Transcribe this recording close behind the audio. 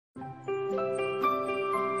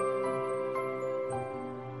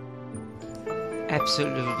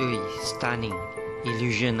Absolutely stunning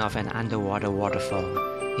illusion of an underwater waterfall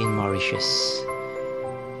in Mauritius.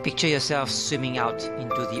 Picture yourself swimming out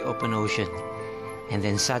into the open ocean, and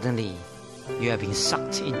then suddenly you have been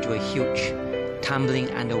sucked into a huge, tumbling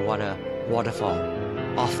underwater waterfall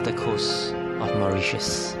off the coast of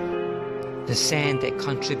Mauritius. The sand that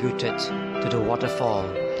contributed to the waterfall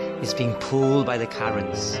is being pulled by the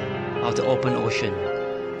currents of the open ocean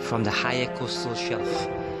from the higher coastal shelf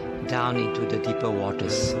down into the deeper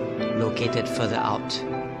waters located further out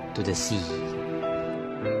to the sea.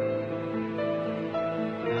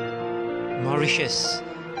 Mauritius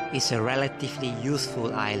is a relatively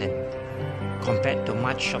youthful island compared to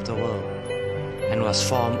much of the world and was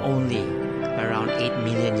formed only around 8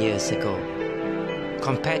 million years ago.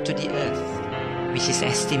 Compared to the Earth, which is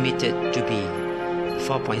estimated to be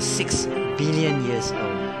 4.6 billion years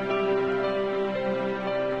old.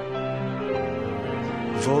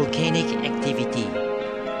 Volcanic activity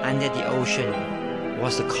under the ocean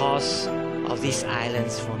was the cause of this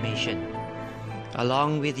island's formation,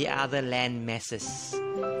 along with the other land masses,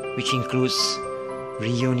 which includes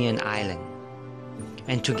Reunion Island,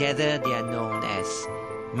 and together they are known as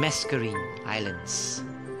Mascarene Islands.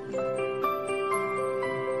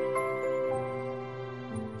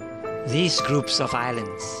 These groups of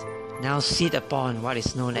islands now sit upon what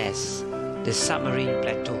is known as the submarine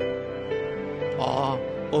plateau or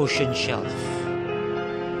ocean shelf.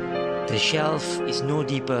 The shelf is no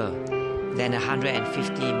deeper than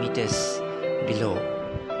 150 meters below.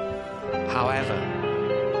 However,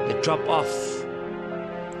 the drop-off,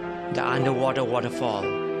 the underwater waterfall,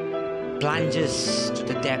 plunges to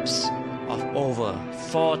the depths of over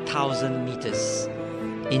 4,000 meters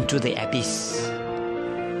into the abyss.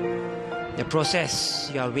 The process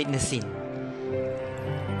you are witnessing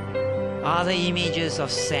are the images of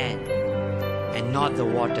sand and not the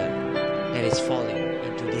water that is falling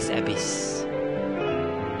into this abyss.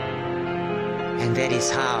 And that is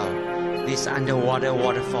how this underwater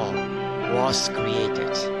waterfall was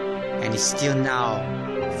created and is still now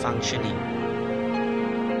functioning.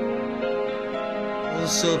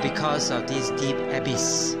 Also, because of this deep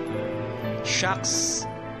abyss, sharks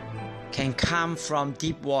can come from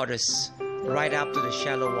deep waters right up to the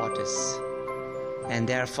shallow waters, and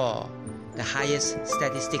therefore the highest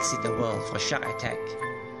statistics in the world for shark attack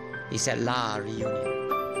is at La Reunion.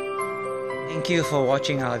 Thank you for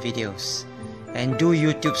watching our videos, and do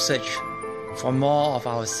YouTube search for more of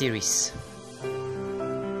our series.